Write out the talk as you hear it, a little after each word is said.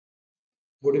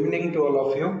Good evening to all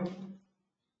of you.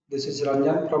 This is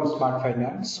Ranjan from Smart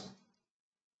Finance.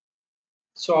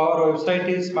 So our website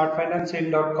is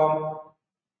smartfinancing.com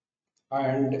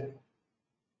and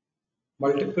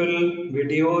multiple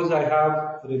videos I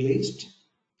have released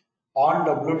on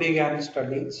WD Gann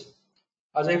studies.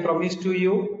 As I promised to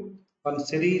you, one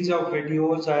series of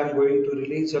videos I am going to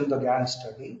release on the Gann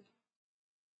study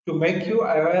to make you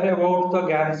aware about the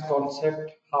Gann's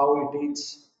concept, how it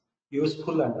is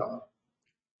useful and all.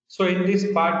 So in this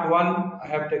part 1, I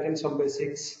have taken some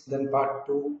basics, then part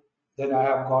 2, then I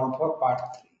have gone for part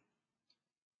 3.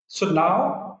 So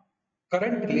now,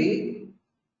 currently,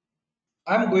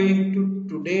 I am going to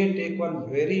today take one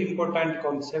very important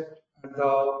concept, and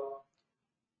the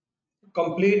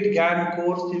complete Gann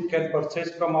course you can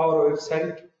purchase from our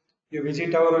website. You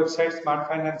visit our website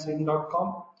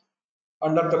smartfinancing.com.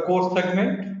 Under the course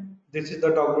segment, this is the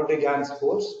WD Gann's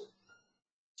course.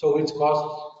 So which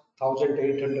costs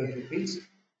 1,800 rupees,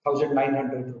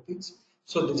 1,900 rupees.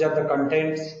 So these are the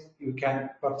contents. You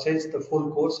can purchase the full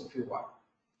course if you want.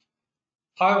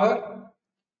 However,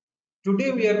 today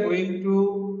we are going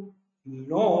to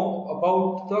know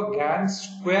about the Gann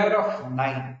square of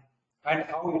 9 and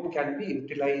how it can be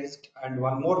utilized, and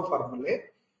one more formula,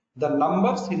 the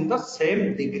numbers in the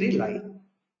same degree line.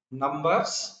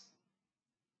 Numbers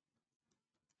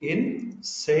in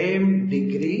same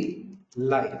degree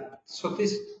line. So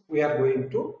this we are going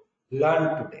to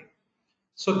learn today.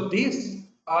 So these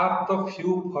are the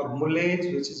few formulas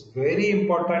which is very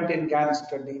important in Gann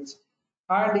studies.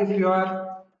 And if you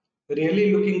are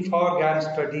really looking for Gann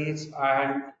studies,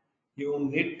 and you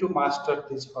need to master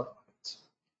these formulas.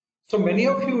 So many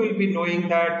of you will be knowing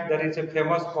that there is a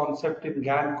famous concept in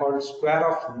Gann called square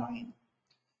of 9.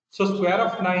 So square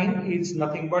of 9 is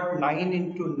nothing but 9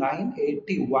 into 9,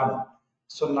 81.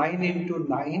 So 9 into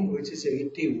 9, which is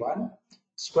 81,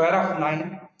 square of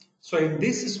 9. So in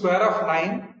this square of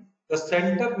 9, the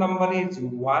center number is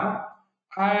 1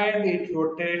 and it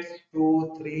rotates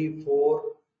 2, 3, 4,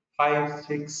 5,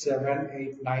 6, 7,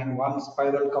 8, 9, 1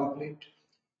 spiral complete.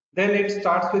 Then it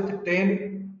starts with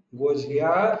 10, goes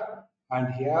here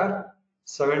and here,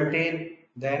 17,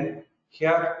 then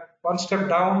here, one step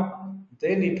down,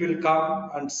 then it will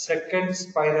come and second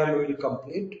spiral will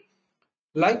complete.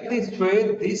 Like this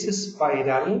way, this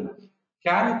spiral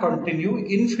can continue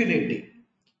infinity.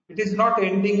 It is not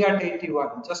ending at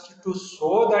 81. Just to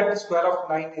show that square of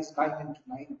 9 is 9 into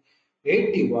 9,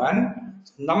 81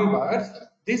 numbers,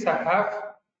 this I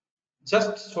have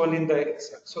just shown in the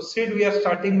Excel. So see, we are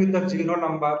starting with the 0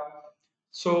 number.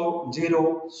 So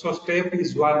 0, so step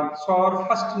is 1. So our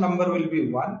first number will be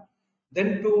 1,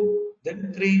 then 2,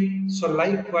 then 3. So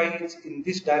likewise in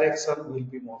this direction we will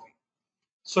be moving.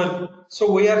 So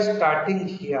we are starting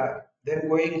here, then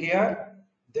going here,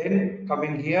 then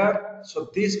coming here.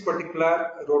 So these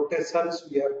particular rotations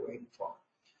we are going for.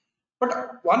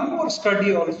 But one more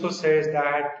study also says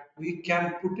that we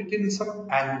can put it in some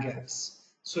angles.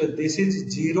 So this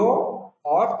is 0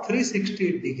 or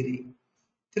 360 degree.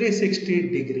 360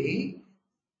 degree,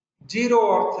 0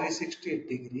 or 360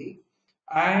 degree,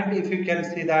 and if you can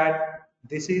see that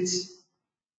this is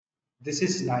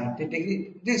 90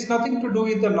 degree. It is nothing to do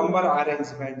with the number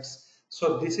arrangements.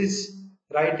 So this is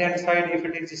right hand side. If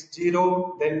it is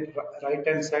 0, then right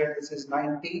hand side this is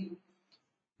 90.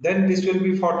 Then this will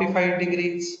be 45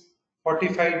 degrees,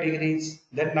 45 degrees,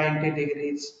 then 90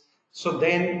 degrees. So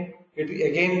then it will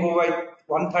again go by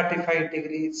 135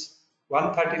 degrees,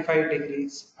 135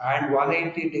 degrees, and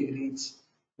 180 degrees,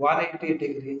 180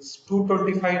 degrees,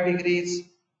 225 degrees,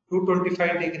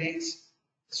 225 degrees.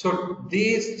 So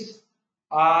these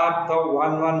are the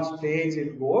one stage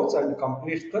it goes and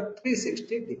completes the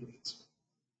 360 degrees.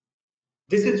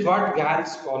 This is what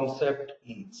Gann's concept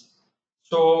is.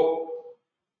 So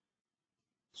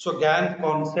Gann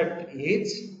concept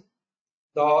is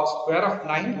the square of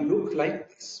 9 look like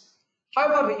this.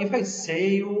 However, if I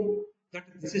say you that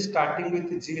this is starting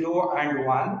with 0 and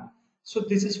 1, so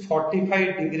this is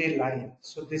 45 degree line.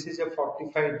 So this is a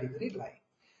 45 degree line.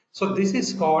 So this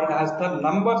is called as the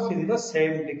numbers in the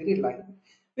same degree line,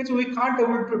 which we can't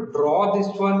able to draw this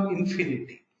one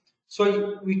infinity.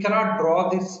 So we cannot draw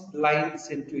these lines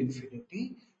into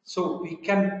infinity. So we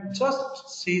can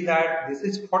just see that this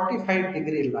is 45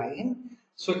 degree line.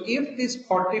 So if this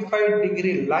 45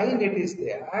 degree line it is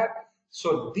there,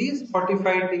 so these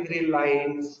 45 degree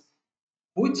lines,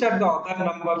 which are the other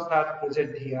numbers are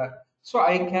present here. So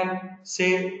I can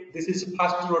say this is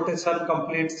first rotation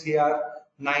completes here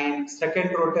 9,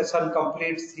 second rotation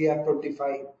completes here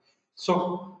 25.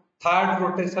 So third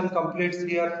rotation completes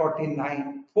here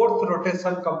 49, fourth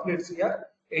rotation completes here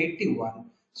 81.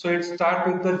 So it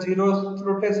starts with the 0th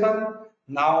rotation.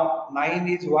 Now 9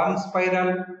 is one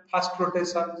spiral, first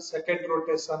rotation, second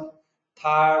rotation,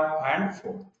 third and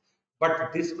fourth.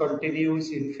 But this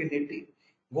continues infinity,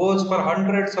 goes for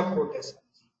hundreds of rotations.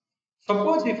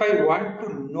 Suppose if I want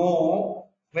to know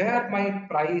where my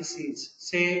price is,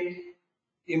 say,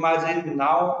 imagine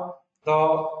now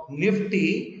the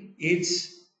Nifty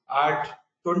is at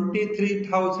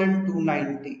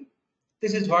 23,290.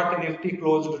 This is what Nifty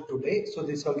closed today. So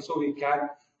this also we can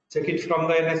check it from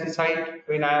the NSE site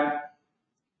when I am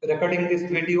recording this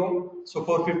video. So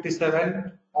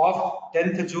 4:57 of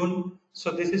 10th June.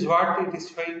 So this is what it is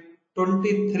showing,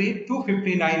 23 to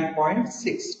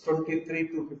 59.6, 23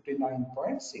 to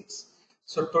 59.6.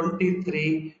 So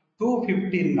 23 to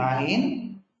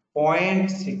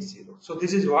 59.60. So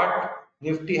this is what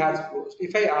Nifty has closed.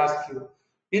 If I ask you,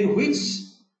 in which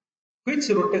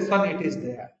rotation it is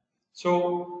there?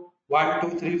 So 1,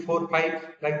 2, 3, 4,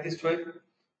 5, like this way.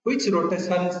 Which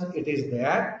rotations it is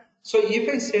there? So if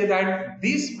I say that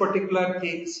these particular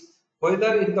things,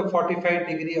 whether in the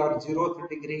 45-degree or 0th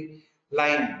degree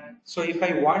line, so if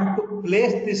I want to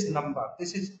place this number,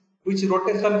 this is which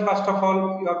rotation, first of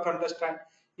all, you have to understand.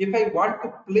 If I want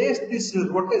to place this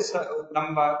rotation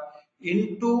number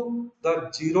into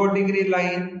the 0-degree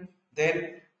line,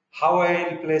 then how I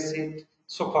will place it?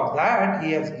 So for that,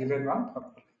 he has given one formula.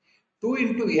 2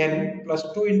 into n plus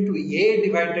 2 into a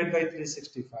divided by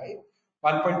 365.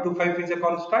 1.25 is a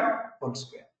constant, whole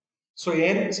square. So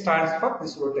n stands for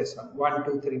this rotation, 1,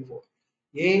 2, 3, 4.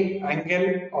 A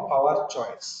angle of our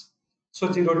choice.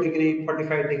 So 0 degree,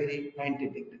 45 degree, 90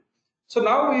 degree. So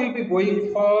now we will be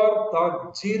going for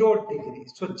the 0 degree.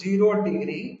 So 0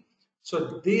 degree.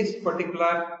 So this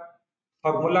particular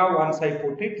formula, once I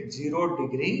put it, 0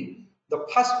 degree, the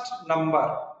first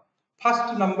number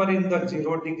in the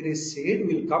 0-degree shade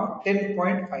will come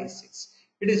 10.56.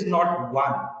 It is not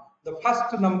 1. The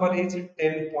first number is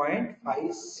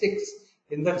 10.56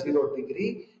 in the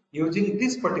 0-degree using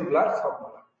this particular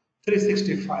formula.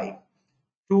 365.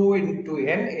 2 into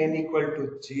n equal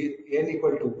to n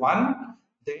equal to 1.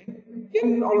 Then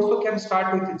n also can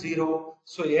start with 0.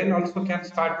 So n also can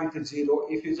start with 0.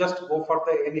 If you just go for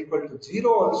the n equal to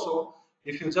 0 also,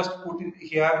 if you just put it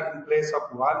here in place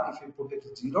of 1, if you put it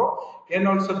 0, n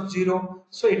also 0.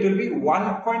 So it will be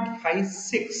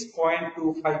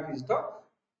 1.56.25 is the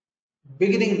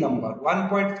beginning number,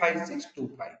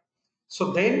 1.5625.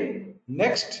 So then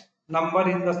next number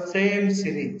in the same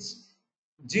series,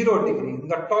 0 degree in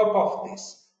the top of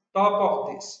this.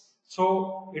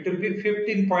 So it will be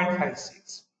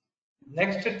 15.56.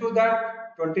 Next to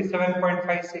that,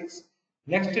 27.56.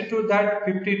 Next to that,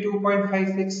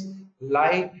 52.56.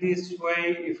 Like this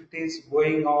way, if it is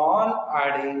going on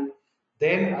adding,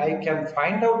 then I can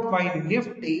find out my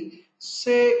Nifty.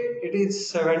 Say it is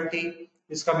 70,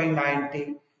 is coming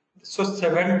 90. So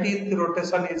 70th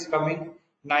rotation is coming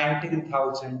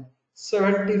 19,000.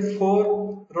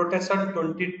 74 rotation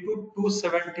 22 to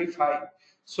 75.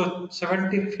 So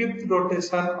 75th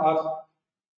rotation or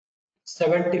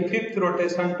 75th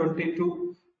rotation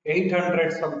 22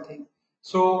 800 something.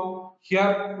 So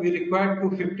here we require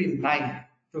 259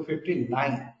 23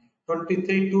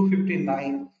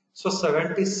 259. So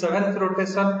 77th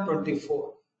rotation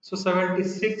 24. So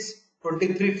 76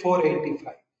 23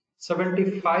 485.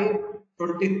 75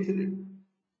 23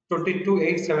 22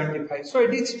 875. So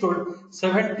it is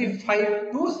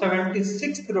 75 to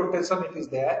 76th rotation it is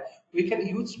there. We can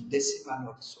use decimal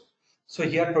also. So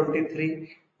here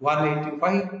 23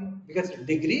 185 because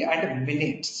degree and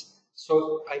minutes.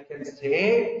 So I can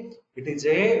say it is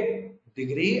a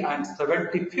degree and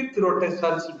 75th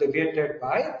rotations divided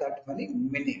by that many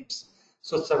minutes.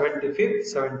 So 75th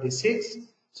 76.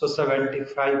 So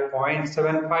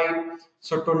 75.75.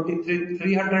 So 23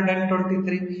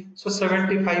 323. So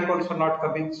 75 also not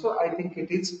coming. So I think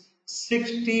it is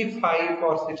 65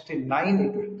 or 69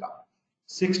 it will come.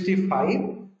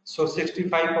 65. So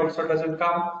 65 also doesn't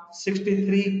come.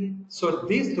 63. So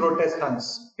these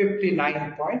rotations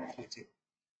 59.30.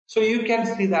 So you can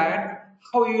see that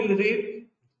how you will read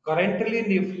currently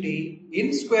Nifty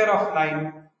in square of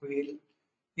 9 wheel.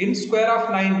 In square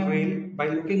of 9 wheel, by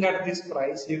looking at this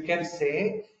price, you can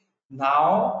say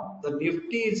now the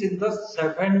Nifty is in the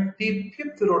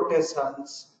 75th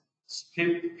rotations,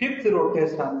 fifth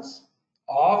rotations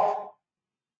of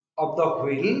the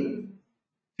wheel,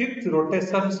 fifth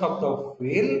rotations of the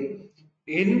wheel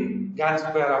in Gann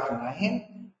square of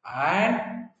 9,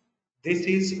 and this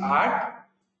is at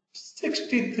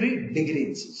 63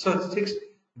 degrees. So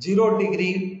 0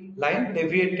 degree line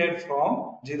deviated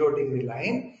from 0 degree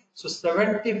line. So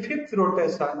 75th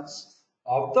rotations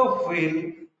of the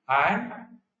wheel and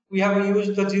we have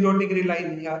used the 0 degree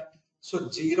line here. So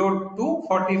 0 to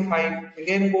 45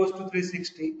 again goes to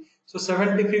 360. So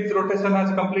 75th rotation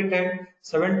has completed.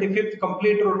 75th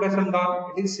complete rotation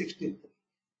done. It is 63.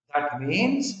 That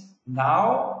means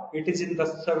now it is in the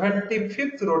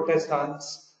 75th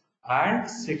rotations and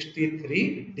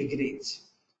 63 degrees.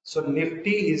 So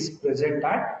Nifty is present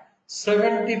at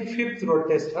 75th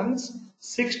rotations,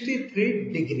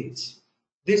 63 degrees.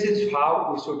 This is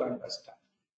how we should understand.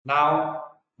 Now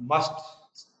must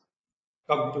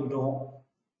come to know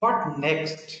what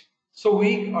next. So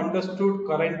we understood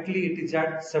currently it is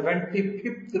at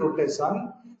 75th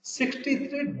rotation,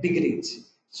 63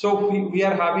 degrees. So we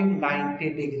are having 90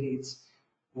 degrees,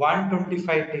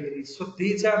 125 degrees. So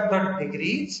these are the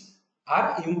degrees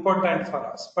are important for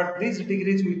us, but these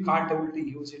degrees we can't able to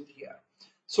use it here.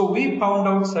 So we found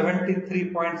out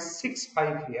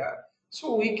 73.65 here.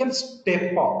 So we can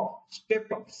step up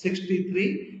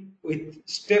 63 with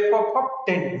step up of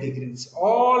 10 degrees.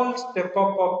 All step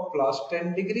up of plus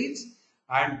 10 degrees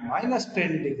and minus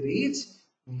 10 degrees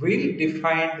will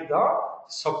define the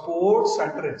supports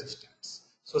and resistance.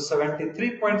 So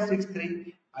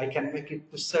 73.63, I can make it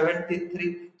to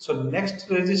 73. So next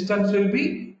resistance will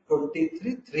be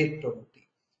 23,320.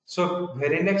 So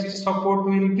very next support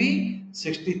will be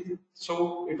 60.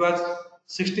 So it was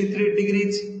 63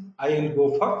 degrees. I will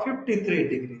go for 53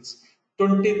 degrees.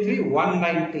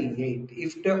 23,198.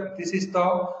 If this is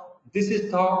the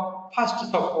first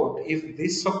support. If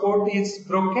this support is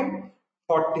broken,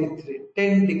 43,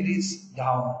 10 degrees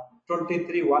down.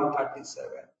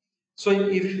 23,137. So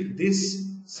if this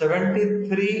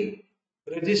 73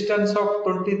 resistance of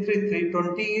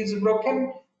 23,320 is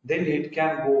broken, then it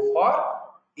can go for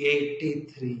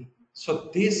 83. So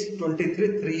this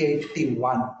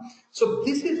 23,381. So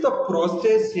this is the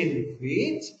process in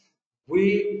which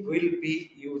we will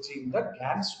be using the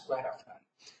Gann square of 9.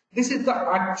 This is the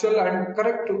actual and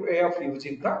correct way of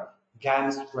using the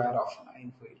Gann square of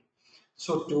 9 wheel.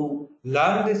 So to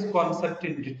learn this concept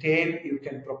in detail, you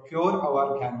can procure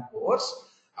our Gann course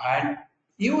and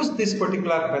use this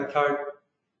particular method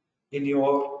in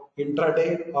your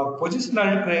intraday or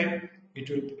positional trade. It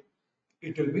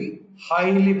will be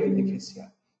highly beneficial.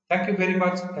 Thank you very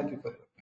much. Thank you for